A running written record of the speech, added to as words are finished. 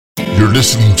You're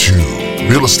listening to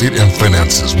Real Estate and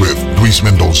Finances with Luis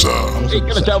Mendoza. Hey,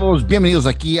 ¿qué tal, chavos? Bienvenidos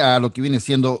aquí a lo que viene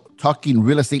siendo Talking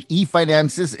Real Estate y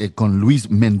Finances con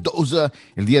Luis Mendoza.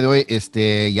 El día de hoy,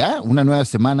 ya una nueva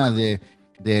semana de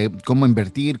cómo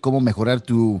invertir, cómo mejorar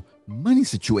tu money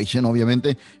situation,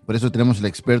 obviamente. Por eso tenemos el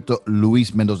experto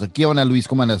Luis Mendoza. ¿Qué onda, Luis?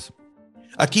 ¿Cómo andas?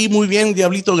 Aquí muy bien,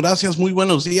 Diablito, gracias, muy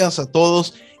buenos días a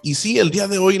todos. Y sí, el día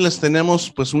de hoy les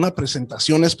tenemos pues una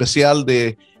presentación especial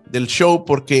del show,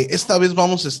 porque esta vez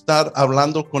vamos a estar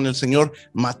hablando con el señor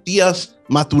Matías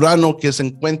Maturano, que se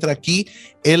encuentra aquí.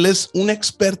 Él es un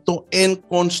experto en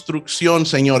construcción,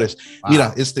 señores. Wow.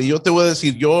 Mira, yo te voy a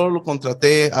decir, yo lo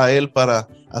contraté a él para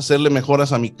hacerle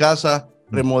mejoras a mi casa.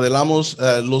 Remodelamos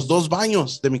los 2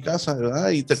 baños de mi casa,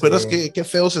 ¿verdad? Y te acuerdas qué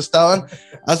feos estaban.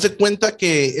 Haz de cuenta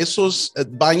que esos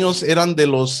baños eran de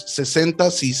los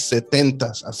 60s y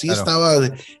 70s. Así claro.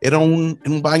 Estaba, era un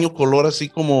baño color así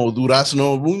como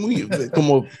durazno, muy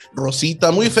como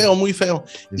rosita, muy feo, muy feo.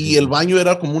 Y el baño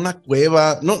era como una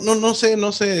cueva. No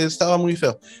sé, estaba muy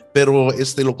feo. Pero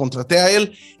lo contraté a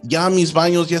él. Ya mis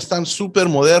baños ya están súper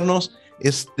modernos.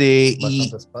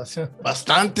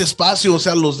 Bastante espacio, o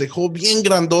sea, los dejó bien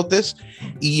grandotes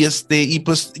y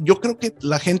pues yo creo que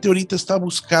la gente ahorita está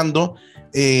buscando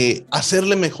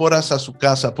hacerle mejoras a su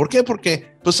casa. ¿Por qué?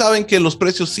 Porque pues saben que los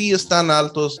precios sí están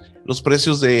altos, los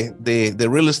precios de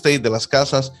real estate, de las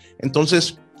casas.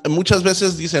 Entonces muchas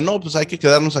veces dicen, no, pues hay que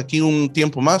quedarnos aquí un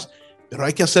tiempo más, pero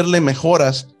hay que hacerle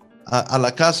mejoras a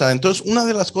la casa. Entonces, una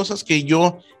de las cosas que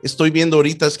yo estoy viendo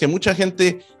ahorita es que mucha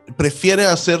gente prefiere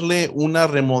hacerle una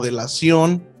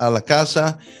remodelación a la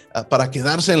casa para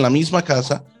quedarse en la misma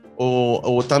casa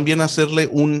o también hacerle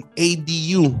un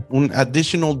ADU, un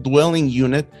Additional Dwelling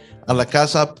Unit a la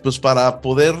casa, pues para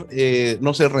poder,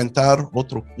 rentar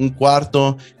un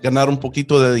cuarto, ganar un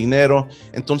poquito de dinero.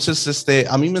 Entonces,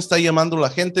 a mí me está llamando la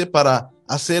gente para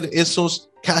hacer esos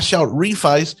cash out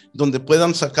refis, donde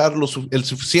puedan sacar el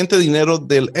suficiente dinero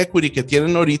del equity que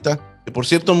tienen ahorita, que por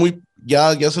cierto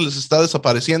ya se les está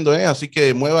desapareciendo, así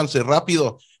que muévanse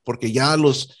rápido, porque ya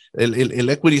el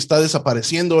equity está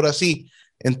desapareciendo ahora sí.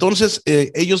 Entonces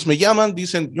ellos me llaman,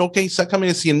 dicen, ok, sácame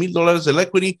 $100,000 del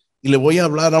equity y le voy a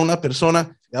hablar a una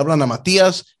persona. Le hablan a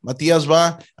Matías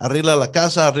va, arregla la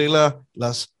casa, arregla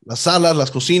las salas,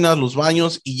 las cocinas, los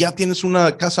baños, y ya tienes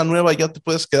una casa nueva, ya te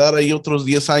puedes quedar ahí otros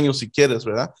 10 años si quieres,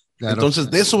 ¿verdad? Claro.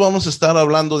 Entonces, de eso vamos a estar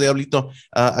hablando, Diablito.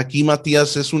 Aquí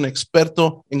Matías es un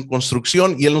experto en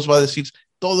construcción y él nos va a decir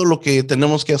todo lo que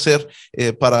tenemos que hacer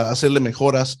para hacerle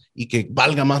mejoras y que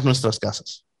valga más nuestras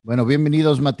casas. Bueno,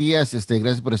 bienvenidos, Matías.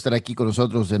 Gracias por estar aquí con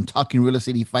nosotros en Talking Real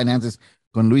Estate y Finances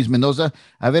con Luis Mendoza.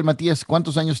 A ver, Matías,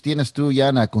 ¿cuántos años tienes tú ya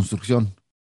en la construcción?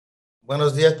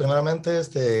 Buenos días, primeramente,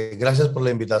 gracias por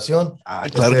la invitación.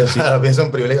 Claro que sí. Para mí es un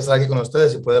privilegio estar aquí con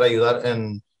ustedes y poder ayudar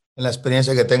en la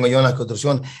experiencia que tengo yo en la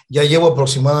construcción. Ya llevo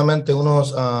aproximadamente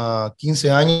unos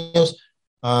 15 años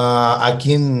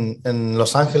aquí en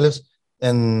Los Ángeles,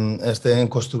 en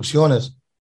construcciones.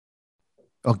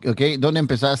 Ok, ¿dónde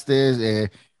empezaste?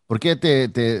 ¿Por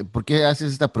qué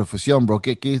haces esta profesión, bro?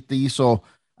 ¿Qué te hizo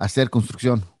hacer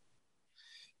construcción?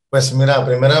 Pues mira,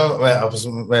 primero,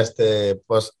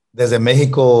 pues desde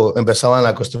México empezaba en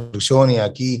la construcción y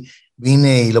aquí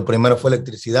vine y lo primero fue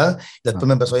electricidad. Después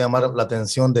me empezó a llamar la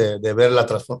atención de ver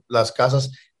las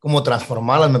casas, cómo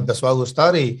transformarlas, me empezó a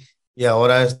gustar y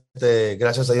ahora,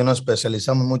 gracias a Dios, nos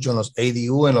especializamos mucho en los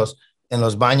ADU, en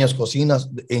los baños, cocinas,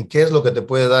 en qué es lo que te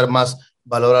puede dar más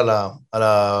valor a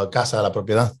la casa, a la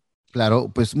propiedad.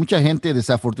 Claro, pues mucha gente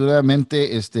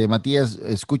desafortunadamente, Matías,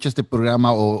 escucha este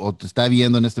programa o te está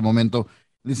viendo en este momento,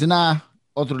 dicen,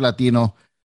 otro latino,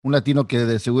 un latino que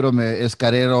de seguro es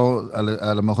carero,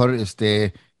 a lo mejor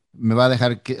me va a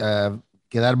dejar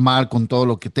quedar mal con todo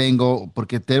lo que tengo,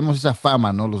 porque tenemos esa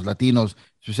fama, ¿no? Los latinos,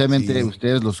 especialmente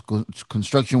ustedes, los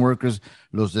construction workers,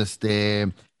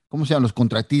 ¿cómo se llaman? Los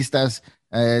contratistas,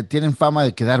 tienen fama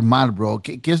de quedar mal, bro.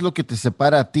 ¿Qué es lo que te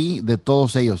separa a ti de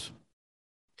todos ellos?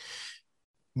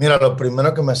 Mira, lo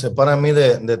primero que me separa a mí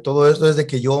de todo esto es de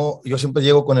que yo siempre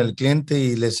llego con el cliente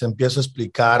y les empiezo a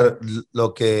explicar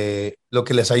lo que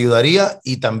les ayudaría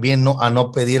y también a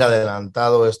no pedir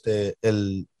adelantado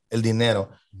el dinero.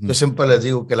 Yo siempre les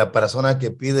digo que la persona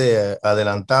que pide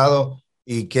adelantado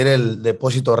y quiere el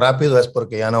depósito rápido es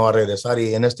porque ya no va a regresar,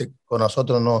 y con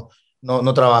nosotros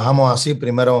no trabajamos así.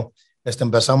 Primero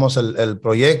empezamos el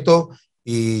proyecto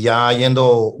y ya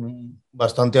yendo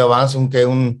bastante avance, aunque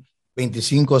un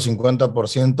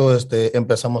 25-50%,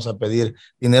 empezamos a pedir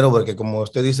dinero, porque como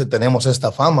usted dice, tenemos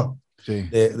esta fama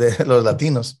de los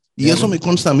latinos. Y eso me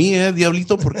consta a mí,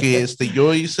 Diablito, porque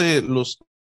yo hice los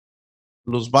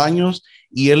baños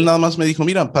y él nada más me dijo,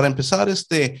 mira, para empezar,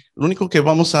 lo único que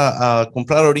vamos a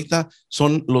comprar ahorita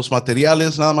son los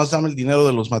materiales, nada más dame el dinero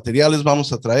de los materiales,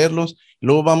 vamos a traerlos,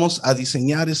 luego vamos a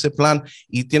diseñar ese plan.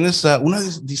 Y tienes una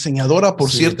diseñadora, por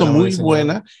Sí, cierto, tenemos muy diseñador.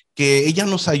 buena, que ella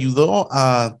nos ayudó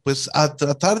pues, a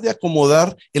tratar de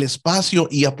acomodar el espacio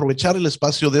y aprovechar el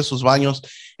espacio de esos baños.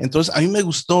 Entonces, a mí me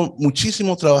gustó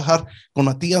muchísimo trabajar con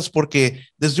Matías porque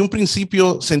desde un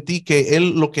principio sentí que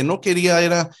él lo que no quería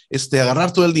era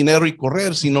agarrar todo el dinero y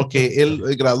correr, sino que él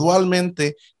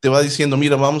gradualmente te va diciendo,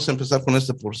 mira, vamos a empezar con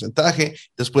este porcentaje,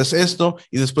 después esto,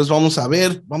 y después vamos a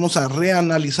ver, vamos a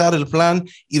reanalizar el plan,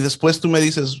 y después tú me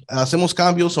dices, ¿hacemos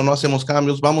cambios o no hacemos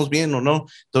cambios? ¿Vamos bien o no?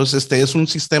 Entonces, es un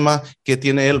sistema que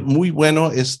tiene él muy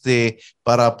bueno,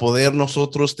 para poder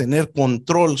nosotros tener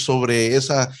control sobre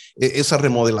esa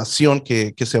remodelación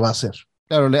que se va a hacer.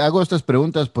 Claro, le hago estas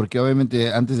preguntas porque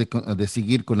obviamente antes de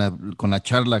seguir con la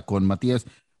charla con Matías,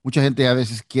 mucha gente a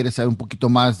veces quiere saber un poquito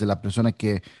más de la persona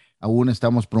que aún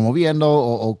estamos promoviendo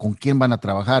o con quién van a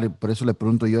trabajar. Por eso le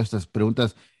pregunto yo estas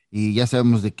preguntas y ya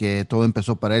sabemos de que todo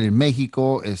empezó para él en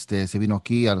México, se vino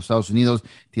aquí a los Estados Unidos,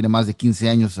 tiene más de 15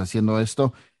 años haciendo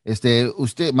esto.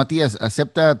 Usted, Matías,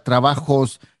 ¿acepta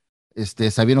trabajos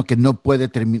sabiendo que no puede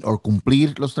terminar o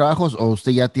cumplir los trabajos o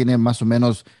usted ya tiene más o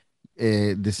menos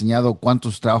diseñado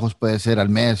cuántos trabajos puede ser al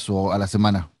mes o a la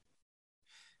semana?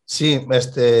 Sí,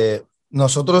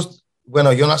 nosotros,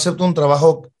 bueno, yo no acepto un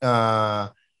trabajo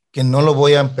que no lo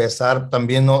voy a empezar,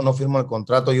 también no firmo el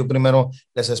contrato, yo primero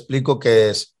les explico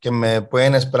que me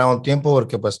pueden esperar un tiempo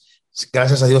porque pues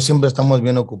gracias a Dios siempre estamos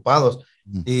bien ocupados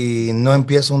Ujú. y no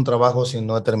empiezo un trabajo si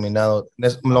no he terminado.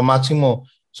 Lo máximo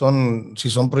si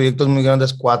son proyectos muy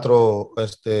grandes, 4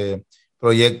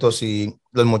 proyectos y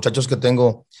los muchachos que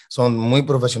tengo son muy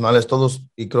profesionales todos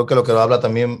y creo que lo que habla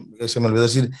también, se me olvidó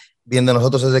decir, bien de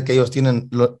nosotros es de que ellos tienen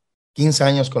 15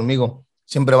 años conmigo.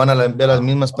 Siempre van a ver las Ah,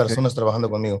 mismas ok. personas trabajando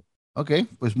conmigo. Ok,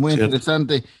 pues muy ¿Cierto?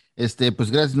 interesante.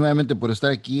 Pues gracias nuevamente por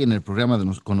estar aquí en el programa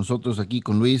con nosotros, aquí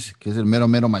con Luis, que es el mero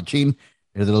mero machín,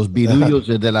 el de los billullos,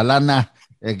 el de la lana.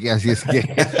 Así es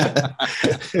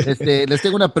que, les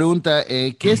tengo una pregunta.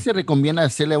 ¿Qué se recomienda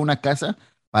hacerle a una casa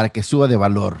para que suba de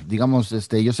valor? Digamos,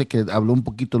 yo sé que habló un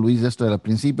poquito Luis de esto al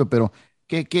principio, pero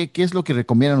 ¿qué es lo que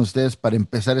recomiendan ustedes para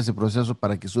empezar ese proceso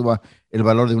para que suba el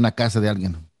valor de una casa de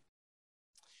alguien?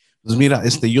 Pues mira,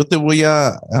 yo te voy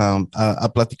a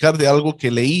platicar de algo que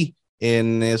leí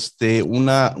en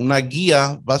una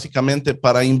guía básicamente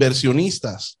para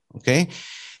inversionistas, ¿ok?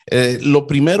 Lo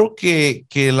primero que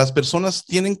las personas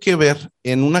tienen que ver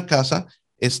en una casa,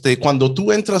 cuando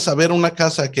tú entras a ver una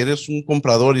casa, que eres un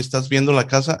comprador y estás viendo la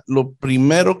casa, lo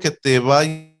primero que te va a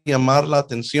llamar la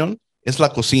atención es la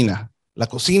cocina. La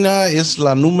cocina es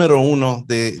la número uno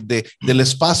del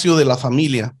espacio de la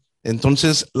familia.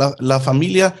 Entonces, la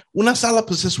familia, una sala,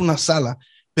 pues es una sala,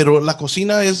 pero la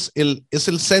cocina es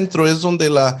el centro, es donde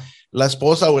la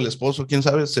esposa o el esposo, quién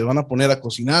sabe, se van a poner a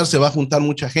cocinar, se va a juntar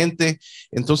mucha gente.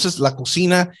 Entonces, la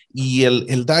cocina y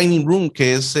el dining room,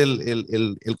 que es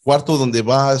el cuarto donde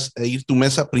vas a ir tu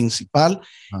mesa principal,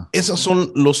 Ah, esos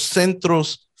son los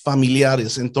centros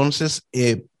familiares. Entonces,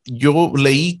 yo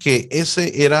leí que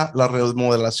ese era la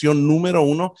remodelación número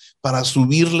uno para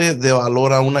subirle de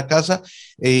valor a una casa,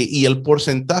 y el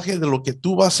porcentaje de lo que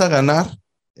tú vas a ganar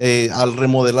al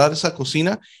remodelar esa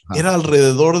cocina ah. era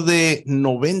alrededor de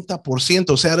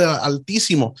 90%, o sea, era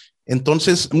altísimo.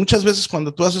 Entonces, muchas veces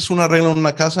cuando tú haces un arreglo en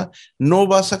una casa, no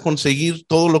vas a conseguir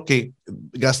todo lo que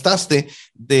gastaste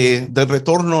de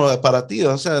retorno para ti.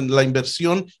 O sea, la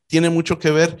inversión tiene mucho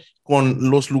que ver con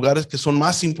los lugares que son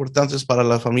más importantes para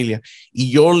la familia.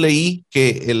 Y yo leí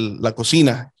que la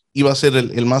cocina iba a ser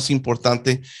el más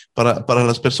importante para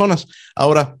las personas.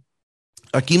 Ahora,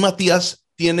 aquí Matías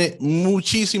tiene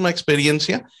muchísima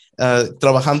experiencia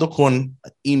trabajando con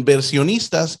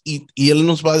inversionistas y él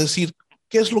nos va a decir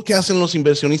qué es lo que hacen los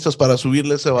inversionistas para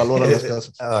subirle ese valor a las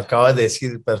casas. Acabas de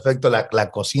decir, perfecto,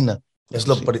 la cocina. Es Sí.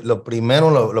 lo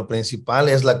primero, lo principal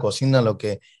es la cocina, lo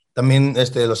que también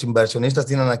los inversionistas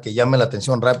tienen a que llame la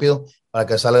atención rápido para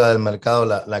que salga del mercado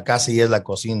la casa y es la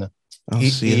cocina.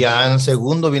 Así Y es. ya en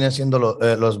segundo vienen siendo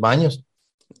los baños. Ujú.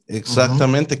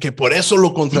 Exactamente, que por eso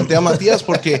lo contraté a Matías,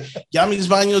 porque ya mis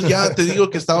baños, ya te digo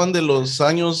que estaban de los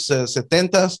años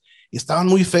 70 y estaban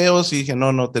muy feos y dije,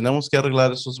 no, no, tenemos que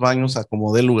arreglar esos baños a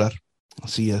como dé lugar.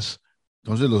 Así es.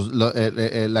 Entonces,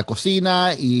 la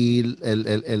cocina y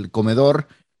el comedor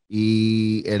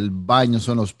y el baño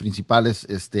son los principales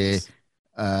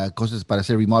cosas para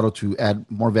hacer remodel to add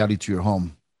more value to your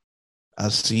home.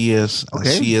 Así es, Ok,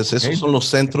 así es. ok. Esos son los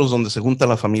centros donde se junta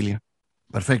la familia.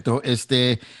 Perfecto.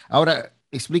 Ahora,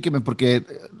 explíqueme, porque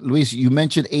Luis, you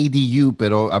mentioned ADU,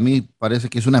 pero a mí parece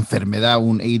que es una enfermedad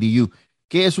un ADU.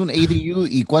 ¿Qué es un ADU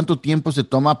y cuánto tiempo se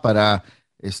toma para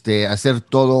hacer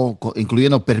todo,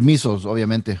 incluyendo permisos,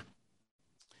 obviamente?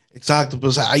 Exacto,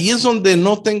 pues ahí es donde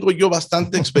no tengo yo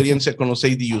bastante experiencia con los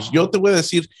ADUs. Yo te voy a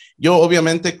decir, yo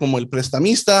obviamente como el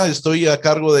prestamista estoy a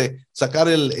cargo de sacar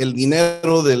el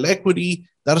dinero del equity,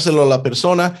 dárselo a la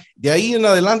persona. De ahí en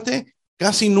adelante,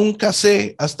 casi nunca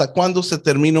sé hasta cuándo se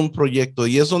termina un proyecto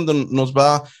y es donde nos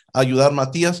va a ayudar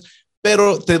Matías.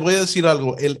 Pero te voy a decir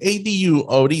algo, el ADU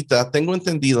ahorita tengo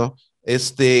entendido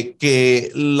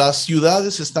que las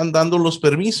ciudades están dando los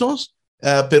permisos,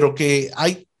 pero que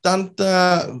hay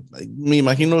tanta, me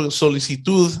imagino,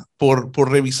 solicitud por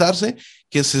revisarse,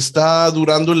 que se está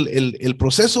durando el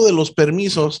proceso de los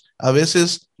permisos. A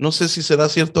veces, no sé si será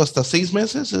cierto, hasta 6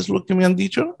 meses, es lo que me han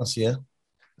dicho. Así es.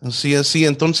 Así es, sí.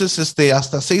 Entonces,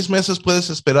 hasta 6 meses puedes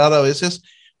esperar a veces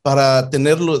para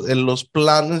tener los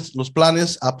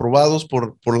planes aprobados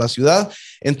por la ciudad.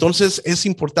 Entonces, es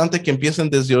importante que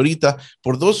empiecen desde ahorita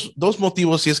por dos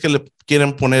motivos si es que le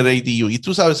quieren poner ADU. Y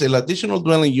tú sabes, el Additional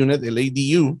Dwelling Unit, el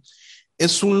ADU,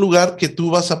 es un lugar que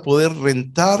tú vas a poder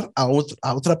rentar a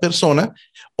otra persona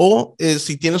o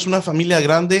si tienes una familia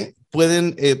grande,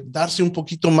 pueden darse un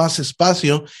poquito más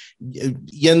espacio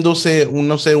yéndose,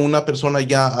 no sé, una persona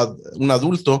ya, un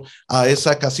adulto, a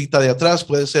esa casita de atrás.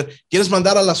 Puede ser, ¿quieres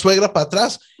mandar a la suegra para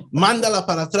atrás? Mándala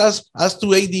para atrás, haz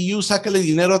tu ADU, sácale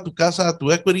dinero a tu casa, a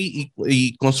tu equity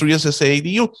y construyes ese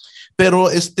ADU. Pero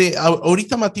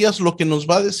ahorita Matías lo que nos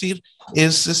va a decir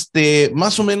es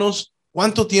más o menos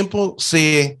cuánto tiempo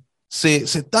se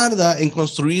tarda en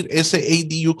construir ese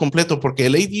ADU completo, porque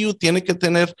el ADU tiene que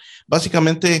tener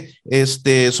básicamente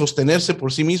sostenerse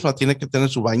por sí misma, tiene que tener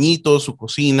su bañito, su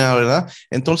cocina, ¿verdad?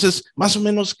 Entonces, más o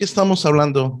menos, ¿qué estamos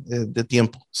hablando de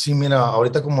tiempo? Sí, mira,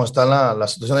 ahorita como está la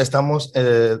situación, estamos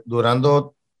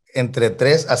durando entre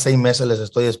 3 a 6 meses, les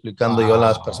estoy explicando yo a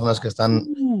las personas que están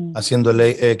haciendo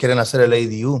quieren hacer el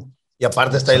ADU. Y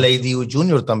aparte está el ADU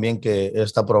Junior también, que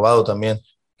está aprobado también.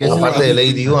 Aparte del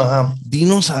ADU, ajá.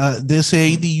 Dinos de ese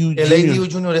ADU El Junior.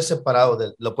 ADU Junior es separado,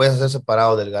 lo puedes hacer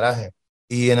separado del garaje.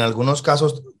 Y en algunos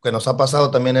casos que nos ha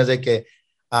pasado también es de que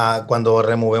cuando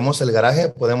removemos el garaje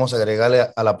podemos agregarle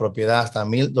a la propiedad hasta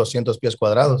 1,200 pies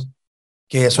cuadrados,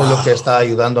 que eso es lo que está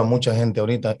ayudando a mucha gente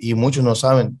ahorita y muchos no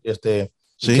saben,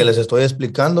 Sí. que les estoy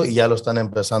explicando y ya lo están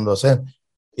empezando a hacer.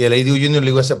 Y el ADU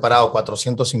Junior es separado,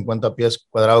 450 pies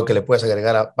cuadrados que le puedes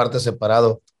agregar aparte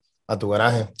separado a tu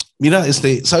garaje. Mira,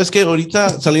 ¿sabes qué? Ahorita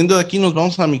saliendo de aquí nos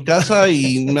vamos a mi casa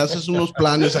y me haces unos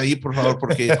planes ahí, por favor,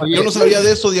 porque yo no sabía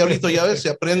de eso, Diablito, ya ves, se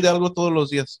aprende algo todos los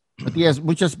días. Matías,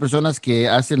 muchas personas que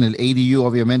hacen el ADU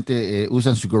obviamente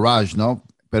usan su garage, ¿no?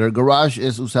 Pero el garage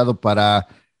es usado para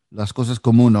las cosas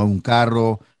comunes, ¿no? Un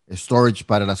carro, storage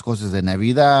para las cosas de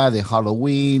Navidad, de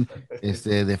Halloween,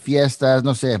 de fiestas,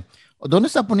 no sé. ¿Dónde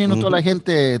está poniendo toda la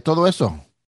gente todo eso?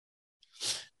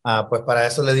 Pues para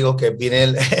eso le digo que viene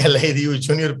el ADU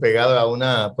Junior pegado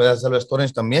a puedes hacerlo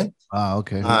storage también.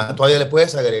 Ok. Todavía le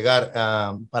puedes agregar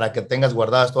para que tengas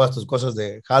guardadas todas tus cosas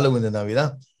de Halloween, de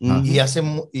Navidad. Y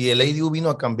el ADU vino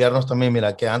a cambiarnos también.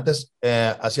 Mira, que antes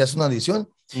hacías una adición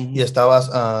y te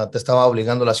estaba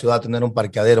obligando la ciudad a tener un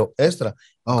parqueadero extra.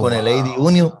 Con el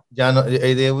ADU ya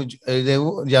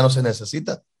no se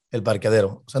necesita el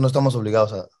parqueadero. O sea, no estamos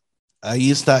obligados a...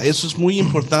 Ahí está, eso es muy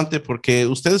importante porque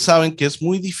ustedes saben que es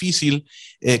muy difícil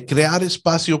crear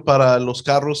espacio para los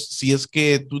carros si es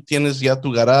que tú tienes ya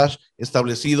tu garage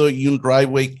establecido y un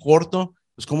driveway corto,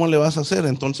 pues ¿cómo le vas a hacer?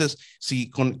 Entonces, si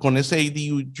con ese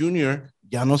ADU Junior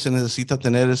ya no se necesita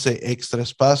tener ese extra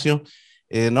espacio,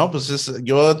 no, pues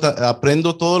yo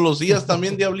aprendo todos los días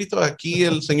también, Diablito, aquí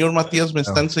el señor Matías me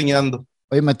está enseñando.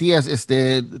 Oye, Matías,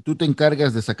 ¿tú te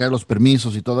encargas de sacar los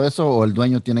permisos y todo eso o el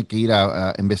dueño tiene que ir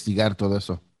a investigar todo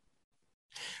eso?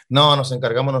 No, nos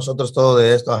encargamos nosotros todo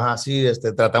de esto. Ajá, sí,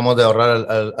 tratamos de ahorrar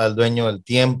al dueño el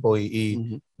tiempo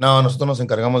no, nosotros nos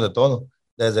encargamos de todo,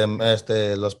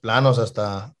 desde los planos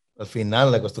hasta el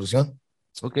final, la construcción.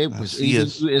 Ok, pues Así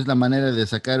es la manera de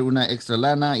sacar una extra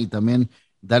lana y también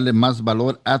darle más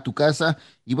valor a tu casa.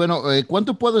 Y bueno,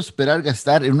 ¿cuánto puedo esperar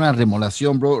gastar en una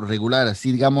remodelación, bro, regular?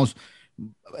 Así, digamos,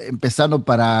 empezando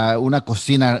para una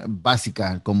cocina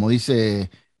básica, como dice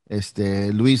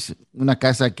Luis, una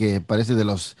casa que parece de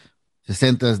los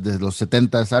 60, de los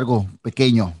 70, algo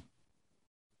pequeño.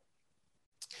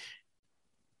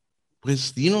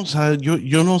 Pues dinos,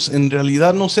 yo no, en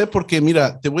realidad no sé, porque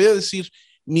mira, te voy a decir,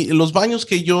 los baños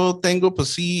que yo tengo, pues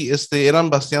sí,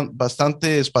 eran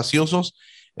bastante espaciosos.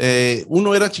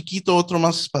 Uno era chiquito, otro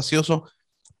más espacioso,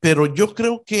 pero yo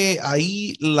creo que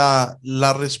ahí la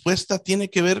respuesta tiene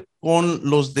que ver con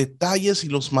los detalles y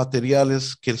los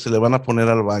materiales que se le van a poner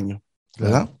al baño,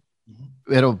 ¿verdad?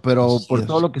 Pero Así por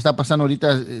todo es. lo que está pasando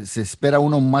ahorita, ¿se espera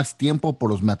uno más tiempo por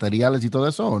los materiales y todo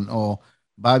eso o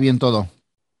va bien todo?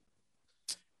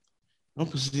 No,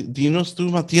 pues dinos tú,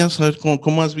 Matías, a ver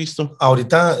cómo has visto.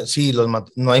 Ahorita sí,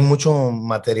 no hay mucho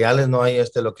materiales, no hay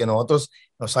lo que nosotros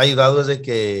nos ha ayudado es de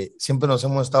que siempre nos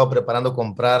hemos estado preparando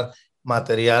comprar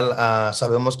material,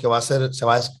 sabemos que va a ser,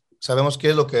 sabemos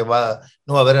qué es lo que no va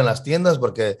a haber en las tiendas,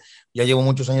 porque ya llevo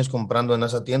muchos años comprando en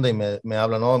esa tienda y me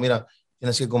hablan, no, mira,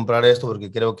 tienes que comprar esto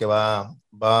porque creo que no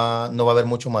va a haber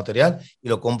mucho material y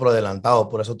lo compro adelantado,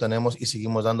 por eso tenemos y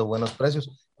seguimos dando buenos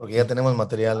precios, porque ya tenemos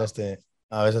material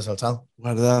a veces alzado.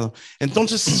 Guardado.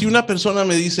 Entonces, si una persona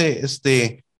me dice,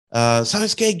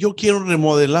 ¿sabes qué? Yo quiero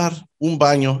remodelar un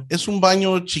baño. Es un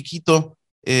baño chiquito.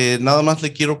 Nada más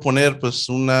le quiero poner pues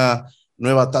una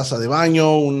nueva taza de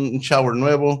baño, un shower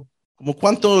nuevo. ¿Cómo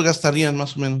cuánto gastarían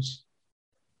más o menos?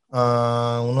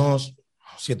 Unos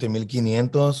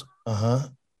 7,500.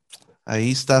 Ajá.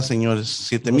 Ahí está, señores,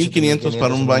 siete Unos mil quinientos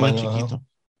para 7,500 un en un baño baño. Ajá. chiquito.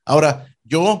 Ahora,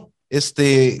 yo,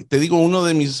 te digo, uno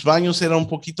de mis baños era un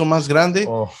poquito más grande.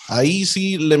 Oh. Ahí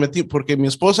sí le metí, porque mi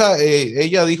esposa,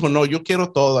 ella dijo, no, yo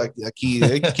quiero todo aquí,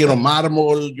 quiero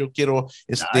mármol, yo quiero,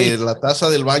 Ay, la taza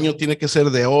del baño tiene que ser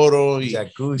de oro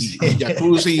Jacuzzi. y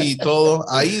jacuzzi y todo.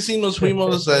 Ahí sí nos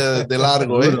fuimos de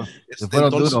largo, ¿eh? duro. Se fueron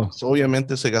Entonces, duro. pues,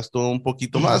 obviamente se gastó un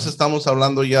poquito más. Estamos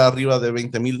hablando ya arriba de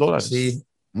 $20,000. Sí,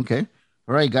 Ok.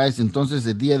 All right, guys. Entonces,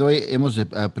 el día de hoy hemos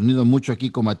aprendido mucho aquí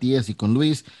con Matías y con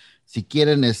Luis. Si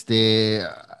quieren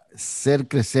hacer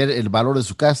crecer el valor de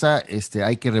su casa,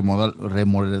 hay que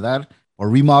remodelar o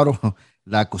remodel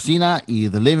la cocina y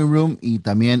the living room y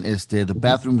también the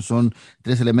bathroom. Son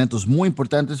tres elementos muy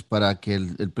importantes para que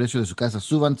el precio de su casa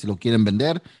suban si lo quieren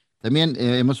vender. También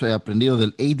hemos aprendido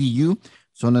del ADU.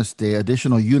 Son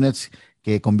additional units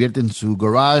que convierten su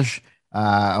garage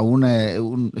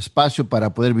un espacio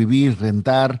para poder vivir,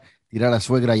 rentar, tirar a la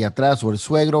suegra allá atrás o el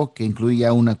suegro, que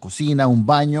incluía una cocina, un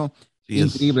baño. Sí es.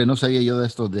 Increíble, no sabía yo de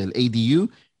esto del ADU.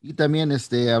 Y también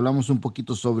hablamos un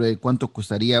poquito sobre cuánto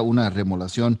costaría una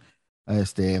remodelación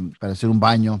para hacer un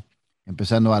baño,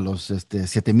 empezando a los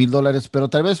 $7,000, pero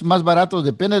tal vez más barato,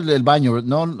 depende del baño,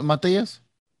 ¿no, Matías?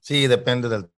 sí, depende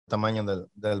del tamaño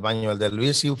del baño. El de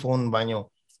Luis sí fue un baño,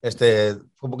 fue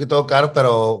un poquito caro,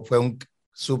 pero fue un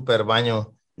super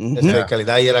baño, Ujú. de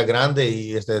calidad y era grande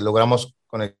y logramos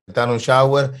conectar un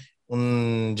shower,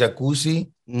 un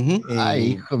jacuzzi Ujú. Ay, y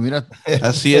hijo, mira,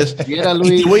 Así es. viera Y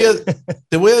Luis.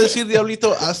 te voy a decir,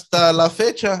 Diablito, hasta la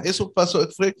fecha, eso pasó,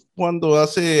 fue cuando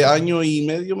hace año y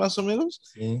medio más o menos,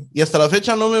 sí. y hasta la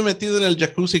fecha no me he metido en el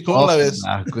jacuzzi, ¿cómo Oh, la ves?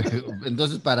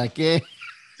 entonces, ¿para qué?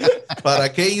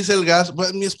 ¿Para qué hice el gas?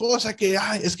 Pues mi esposa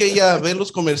es que ella ve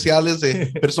los comerciales de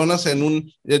personas en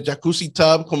un jacuzzi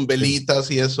tub con velitas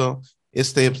y eso.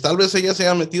 Pues, tal vez ella se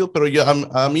haya metido, pero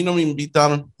a mí no me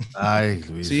invitaron. Ay,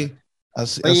 Luis. Sí,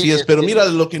 así Oye, es. Pero mira,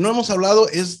 lo que no hemos hablado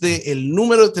es de el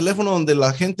número de teléfono donde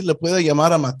la gente le pueda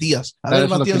llamar a Matías. A claro, ver,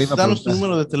 eso es lo que le Matías, iba a danos tu preguntar.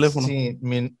 número de teléfono. Sí,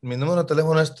 mi número de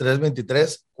teléfono es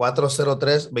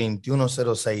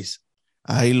 323-403-2106.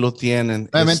 Ahí lo tienen.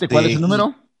 Nuevamente, ¿cuál es el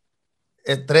número?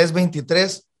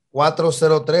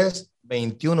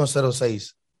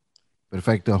 323-403-2106.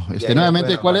 Perfecto. Y ahí me pueden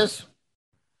Nuevamente, ¿cuál hablar. es?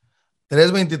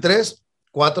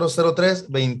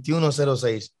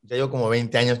 323-403-2106. Ya llevo como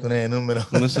 20 años con el número.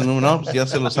 Con ese número, no, pues ya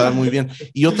se lo sabe muy bien.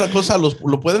 Y otra cosa,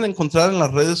 lo pueden encontrar en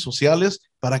las redes sociales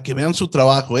para que vean su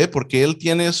trabajo, ¿eh? Porque él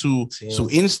tiene su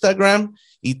Instagram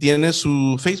y tiene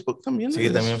su Facebook también. Sí,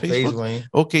 también Facebook.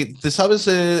 Ok, ¿te sabes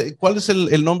cuál es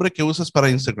el nombre que usas para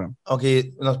Instagram? Ok,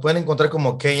 nos pueden encontrar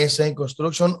como KSA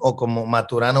Construction o como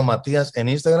Maturano Matías en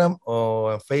Instagram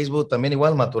o en Facebook también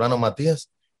igual, Maturano Matías.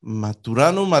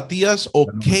 Maturano Matías o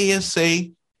KSA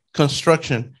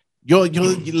Construction. Yo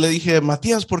le dije,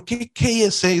 Matías, ¿por qué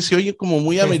KSA? Se oye como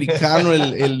muy americano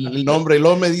el nombre. Y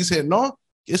luego me dice, no,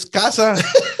 es casa. Sí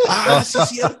es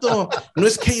cierto. No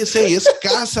es KSA, es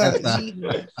casa.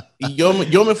 Y yo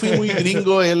me fui muy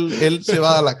gringo, él se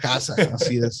va a la casa.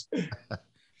 Así es.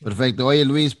 Perfecto. Oye,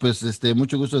 Luis, pues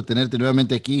mucho gusto de tenerte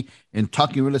nuevamente aquí en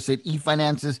Talking Real Estate y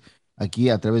Finances, aquí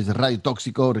a través de Radio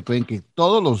Tóxico. Recuerden que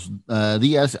todos los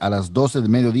días a las 12 de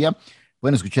mediodía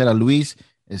pueden escuchar a Luis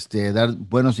dar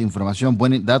buenos información,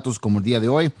 buenos datos como el día de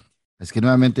hoy. Es que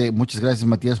nuevamente, muchas gracias,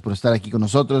 Matías, por estar aquí con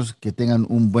nosotros. Que tengan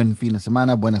un buen fin de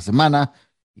semana, buena semana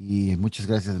y muchas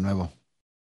gracias de nuevo.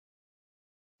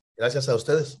 Gracias a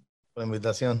ustedes por la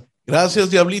invitación.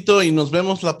 Gracias, Diablito, y nos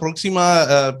vemos la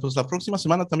próxima, pues la próxima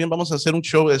semana también vamos a hacer un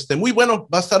show, muy bueno,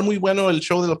 va a estar muy bueno el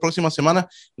show de la próxima semana.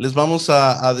 Les vamos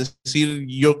a decir,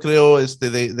 yo creo,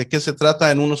 de qué se trata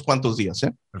en unos cuantos días,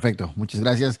 ¿eh? Perfecto, muchas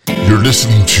gracias. You're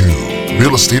listening to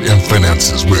Real Estate and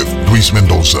Finances with Luis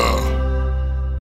Mendoza.